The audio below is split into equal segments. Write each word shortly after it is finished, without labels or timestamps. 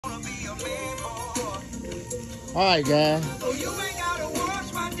Alright, guys.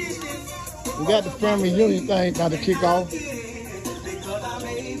 We got the family reunion thing about to kick off.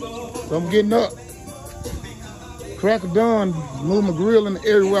 So I'm getting up. Crack of dawn, move my grill in the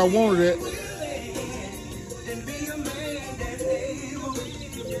area where I wanted it.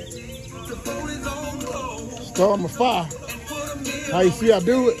 Start my fire. How you see I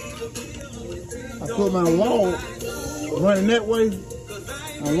do it? I put my log running that way,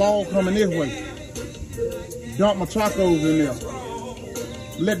 my log coming this way. Dump my tacos in there.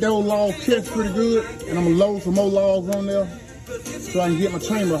 Let those logs catch pretty good, and I'm gonna load some more logs on there so I can get my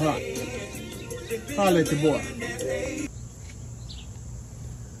chamber hot. Holla at your boy.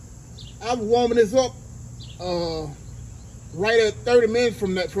 I'm warming this up right at 30 minutes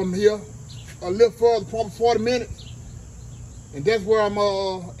from here. A little further, probably 40 minutes. And that's where I'm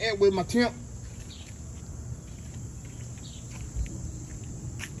at with my temp.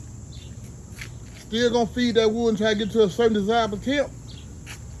 Still gonna feed that wood until I get to a certain desirable temp.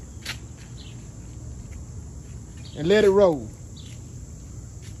 And let it roll.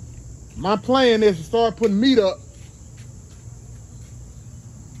 My plan is to start putting meat up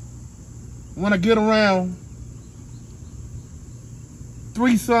when I get around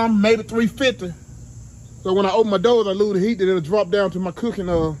 3-something, maybe 350. So when I open my doors, I lose the heat, then it'll drop down to my cooking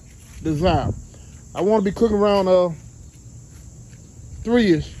desire. I want to be cooking around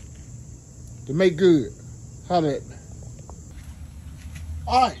 3-ish to make good. How that?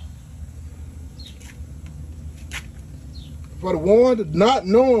 All right. For the one not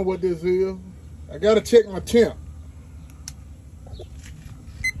knowing what this is, I gotta check my temp.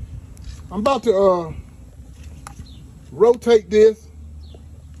 I'm about to rotate this,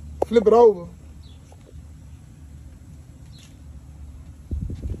 flip it over.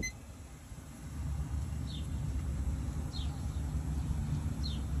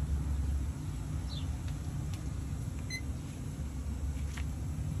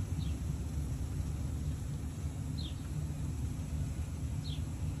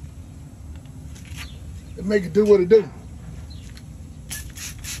 And make it do what it do.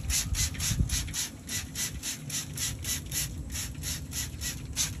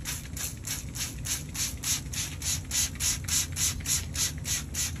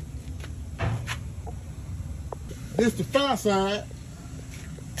 This the far side.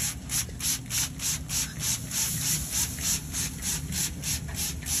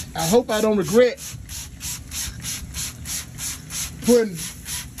 I hope I don't regret putting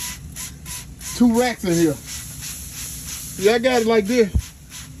 2 racks in here. See, I got it like this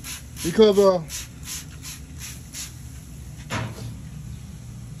because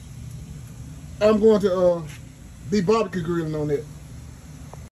I'm going to be barbecue grilling on it.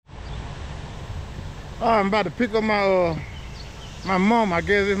 I'm about to pick up my my mom. I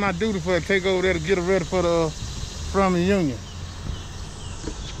guess it's my duty for her to take over there to get her ready for the family reunion.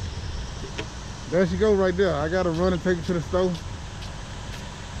 There she goes right there. I gotta run and take her to the store.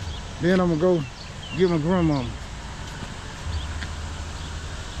 Then I'm gonna go get my grandmama.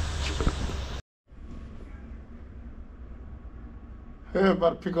 Hey, about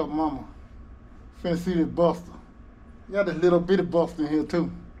to pick up mama. Finna see this buster. Got this little bitty buster in here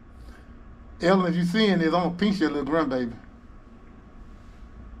too. Ellen, if you seeing this, I'm gonna pinch your little grandbaby.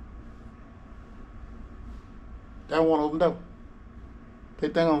 That one opened up. They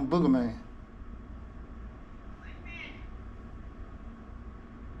think I'm a booger man.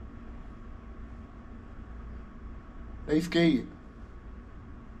 They scared.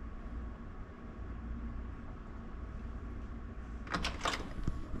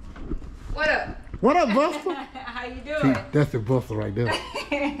 What up? What up, Buster? How you doing? See, that's the Buster right there.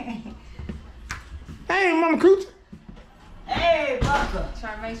 Hey, Mama Coochie. Hey, Buster.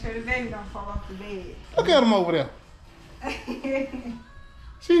 Trying to make sure the baby don't fall off the bed. Look at him over there.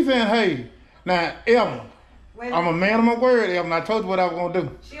 She saying, hey, now, Evelyn, I'm a man of my word, Evelyn. I told you what I was going to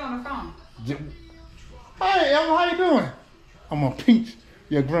do. She on the phone. Hey, Evelyn, how you doing? I'm going to pinch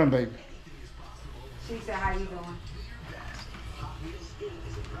your grandbaby. She said, how you doing?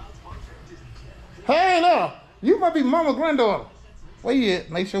 Hey, look, you might be mama's granddaughter. Where you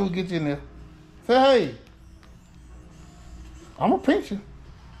at? Make sure we get you in there. Say, hey, I'm going to pinch you.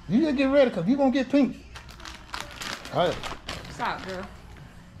 You just get ready because you're going to get pinched. All right. What's up, girl?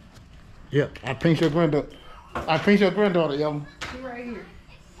 Yep, I pinch your granddaughter. I pinch your granddaughter, Evelyn. She right here.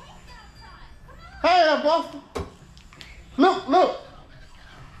 Hey, Buster. Look, look.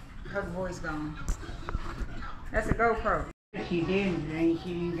 Her voice gone. That's a GoPro. She didn't,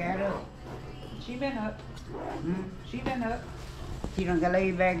 she ain't got up. She been up. She been up. She done got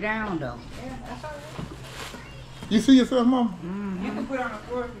laid back down though. Yeah, that's all right. You see yourself, Mama? You can put her on the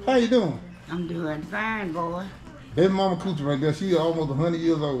floor if you How you doing? I'm doing fine, boy. That's Mama Coochie right there. She almost 100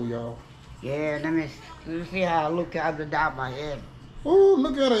 years old, y'all. Yeah, let me see how I look out the top of my head. Oh,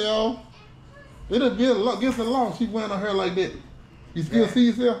 look at her, y'all. It'll get along. She wearing her hair like that. You still see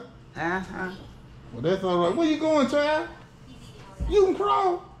yourself? Uh-huh. Well, that's all right. Where you going, child? You can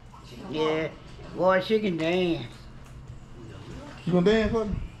crawl. Yeah. Boy, she can dance. You gonna dance for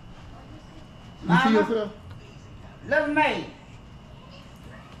me? You Mama? see yourself? Little May.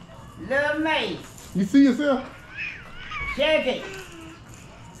 Little May. You see yourself? Shake it.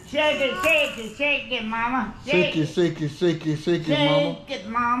 Shake it, shake it, shake it, mama. Shake it, shake it, shake it, shake it, mama. Shake it,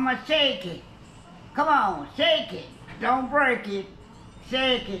 mama, shake it. Come on, shake it. Don't break it.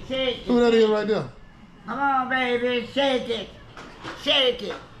 Shake it, shake it. Who that is right there? Come on, baby, shake it. Shake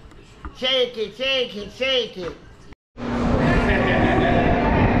it. Shake it, shake it, shake it.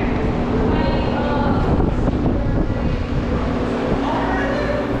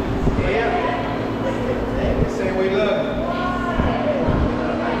 Say we love you.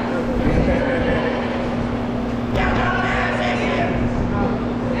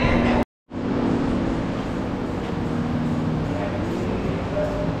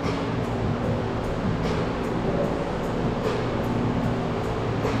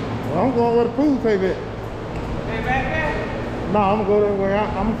 Well, I'm going where the pool tape at. Hey, back there? No, I'm gonna go that way.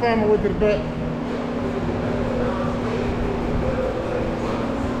 I'm gonna find my way to the back.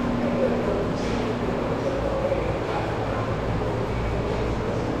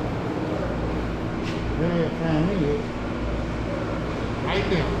 They ain't find me yet. Right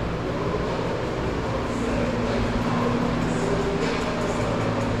there.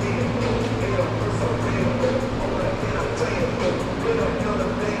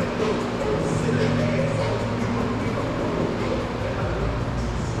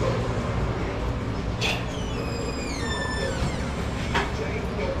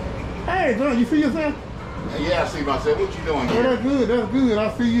 Hey, John, you see yourself? Yeah, I see myself. What you doing Oh, here? that's good. That's good.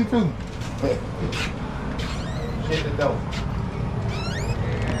 I see you too. Shut the door.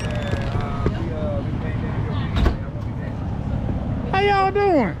 How y'all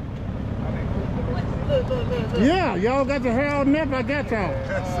doing? Yeah, y'all got your hair all nap. I got y'all.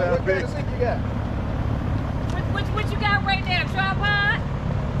 What kind of sick you got? What you got right there? Tripod?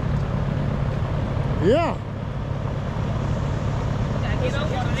 Yeah. Gotta get over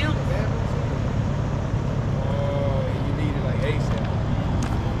to them. Oh, you need it like ASAP.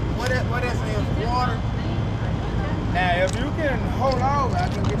 What that's in water? Now, if you can hold on, I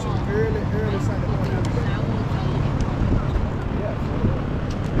can get you early Sunday morning. Yeah.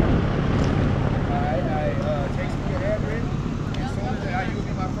 Alright, text me your address. As soon as you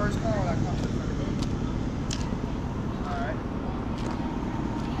get my first call, I come to the front door. Alright.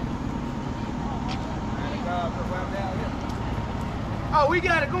 Oh, we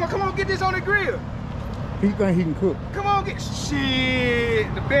got it. Come on, get this on the grill. He think he can cook. Come on, get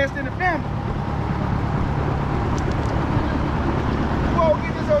shit. The best in the family. Come on,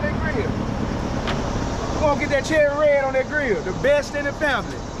 get this on that grill. Come on, get that cherry red on that grill. The best in the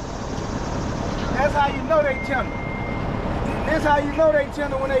family. That's how you know they tender. That's how you know they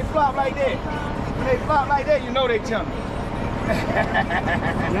tender when they flop like that. When they flop like that, you know they tender.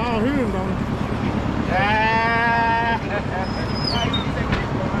 Y'all hear him, don't you?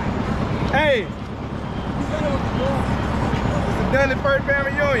 Hey. It's the Dudley First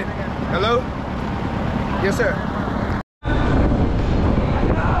Family Union. Hello? Yes, sir.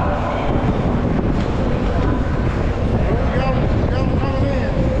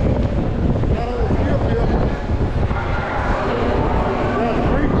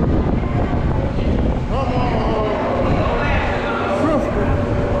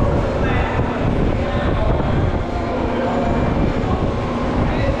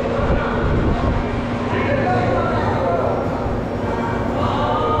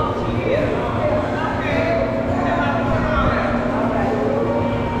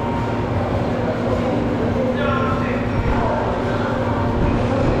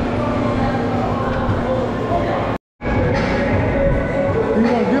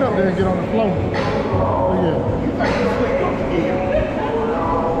 Get on the floor. Oh, yeah.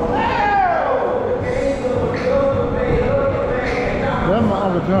 That's my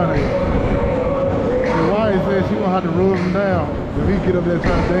Uncle Johnny. The wife said she gonna have to roll him down if he get up there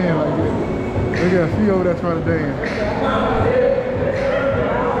trying to dance like that. Look at her, she over there trying to dance.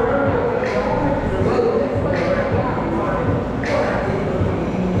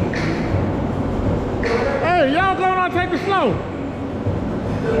 Hey, y'all going on take it slow.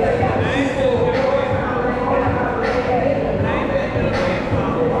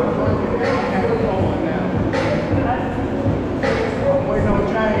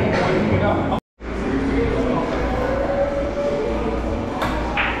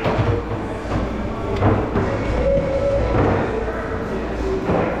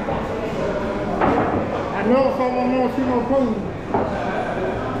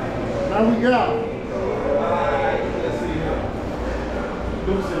 How we got? Let's see here.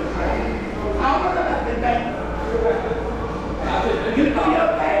 Lucy. I'm gonna let the back. You know your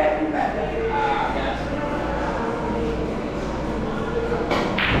bad, you got that.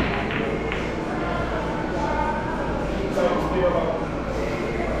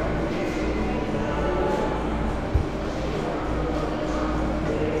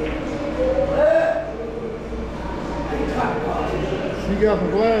 She got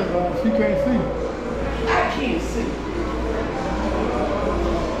some glasses on. She can't see. I can't see.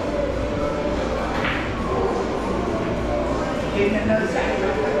 Getting another side.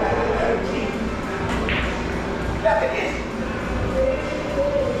 Look at this.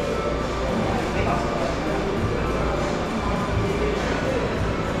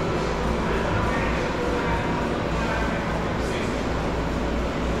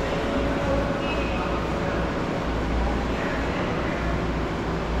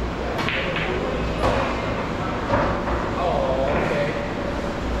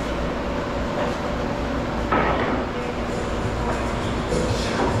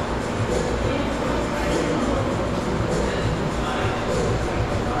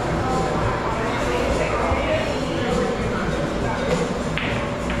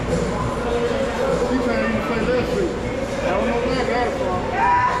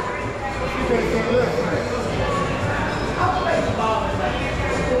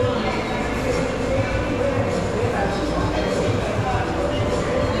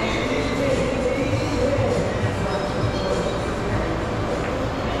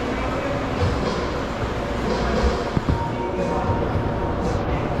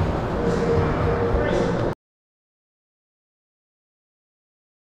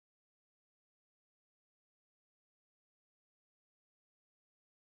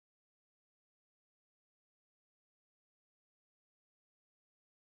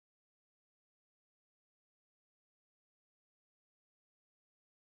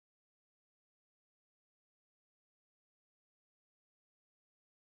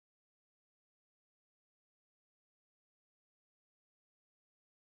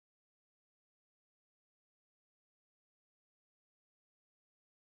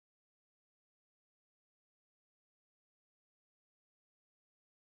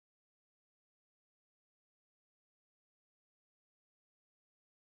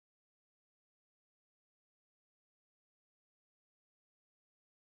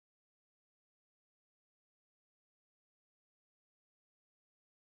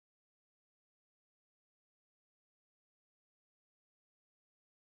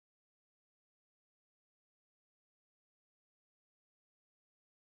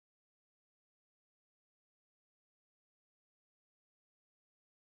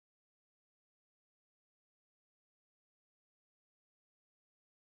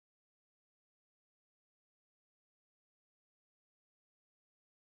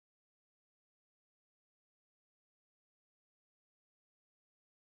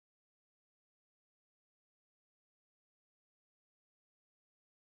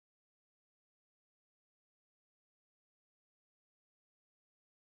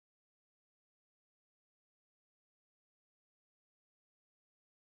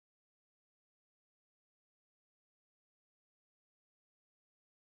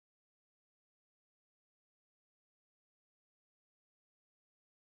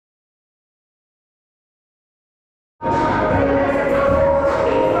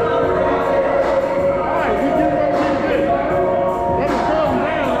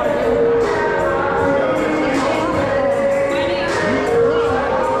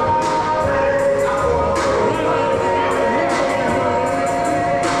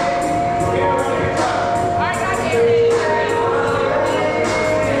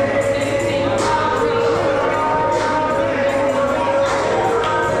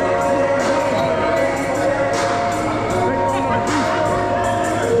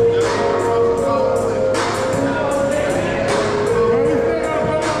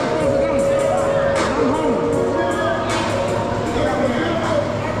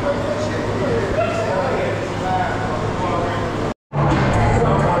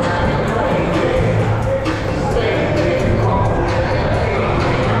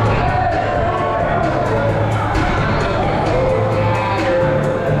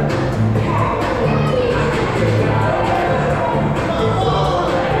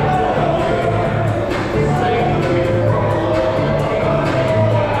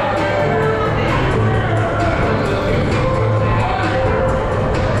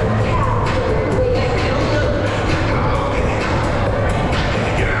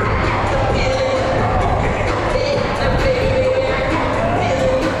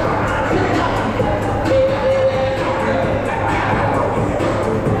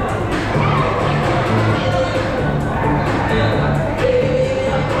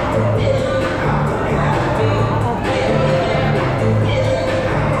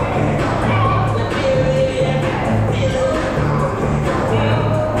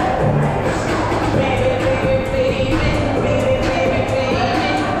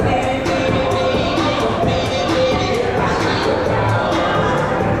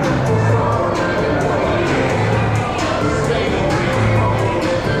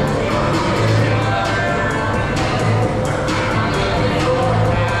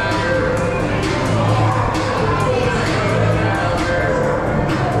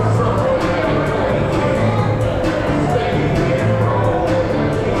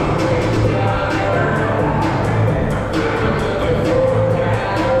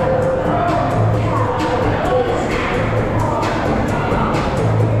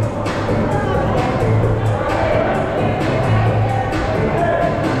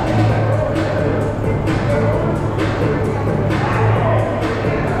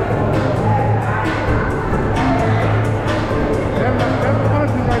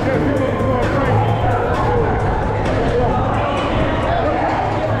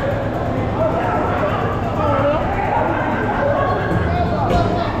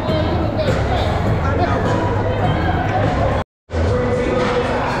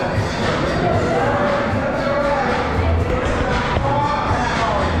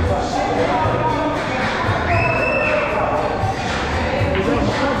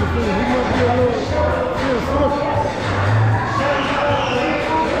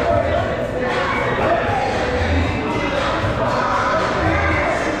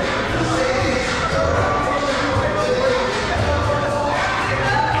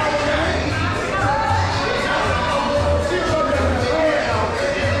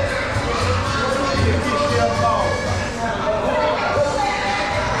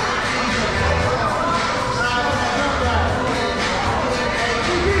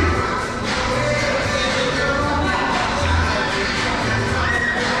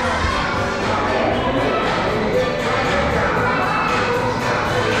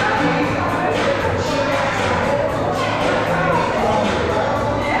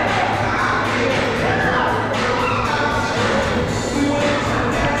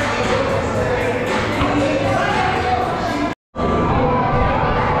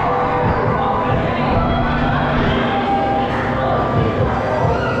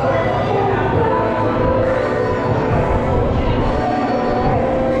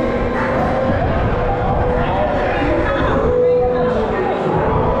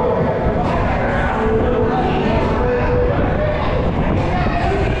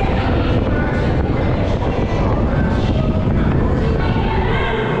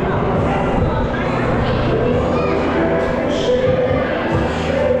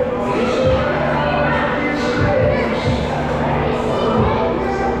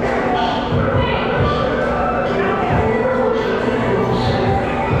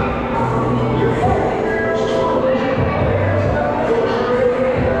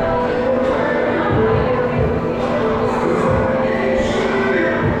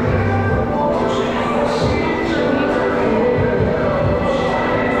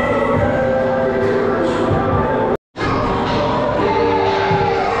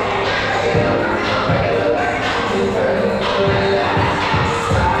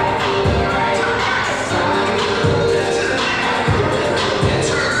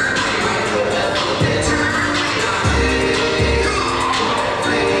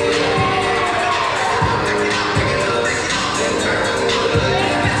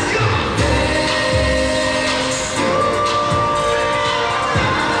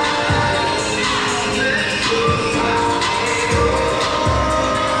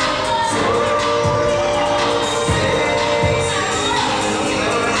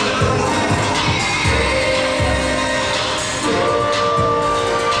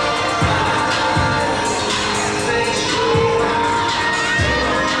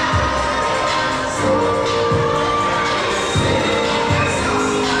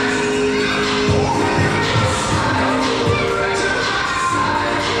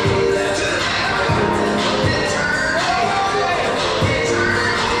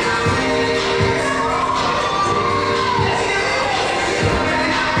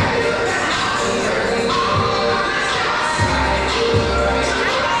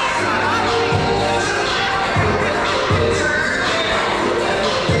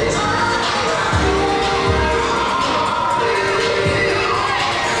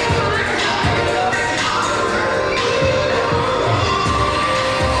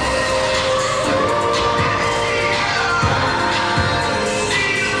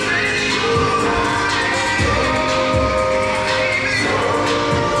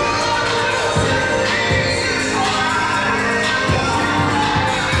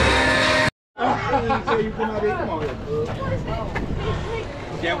 tell you come out here. Come on here.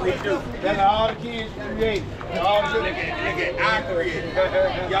 Yeah, we do. That's all the kids create. All the nigga, I create.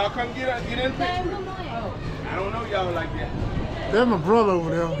 Y'all come get in the picture. I don't know y'all like that. That's my brother over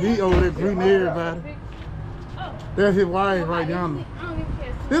there. He over there greeting everybody. That's his wife right yonder.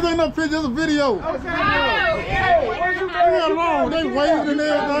 This ain't no picture, it's a video. Okay. Hey, what you Leave alone. They waving and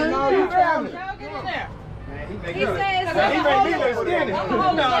everything. No, you family. He made me look skinny. No,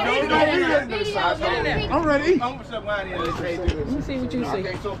 I'm ready to eat. I'm some wine in this case. Let me see what you see.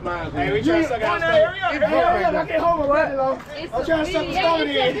 Hey, we trying to suck out hurry up. I can't hold my breath long. I'm trying to suck the stomach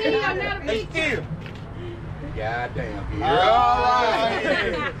in. Hey, still. God damn.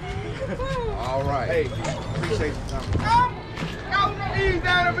 All right. Hey, appreciate the time. Y'all no ease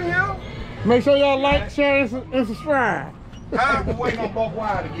down over here. Make sure y'all like, share, and subscribe. I've been waiting on both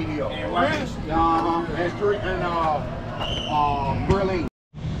wires to get here. And Berlin.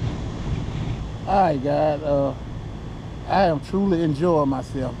 Alright guys, I am truly enjoying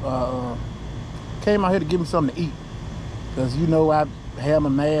myself. Came out here to give me something to eat. Cause you know I have my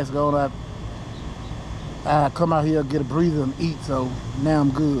mask on. I come out here, get a breather and eat, so now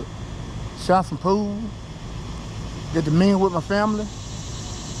I'm good. Shot some pool, get to mingle with my family.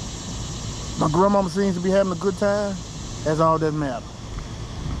 My grandmama seems to be having a good time. That's all that matters.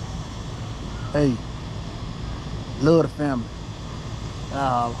 Hey, love the family.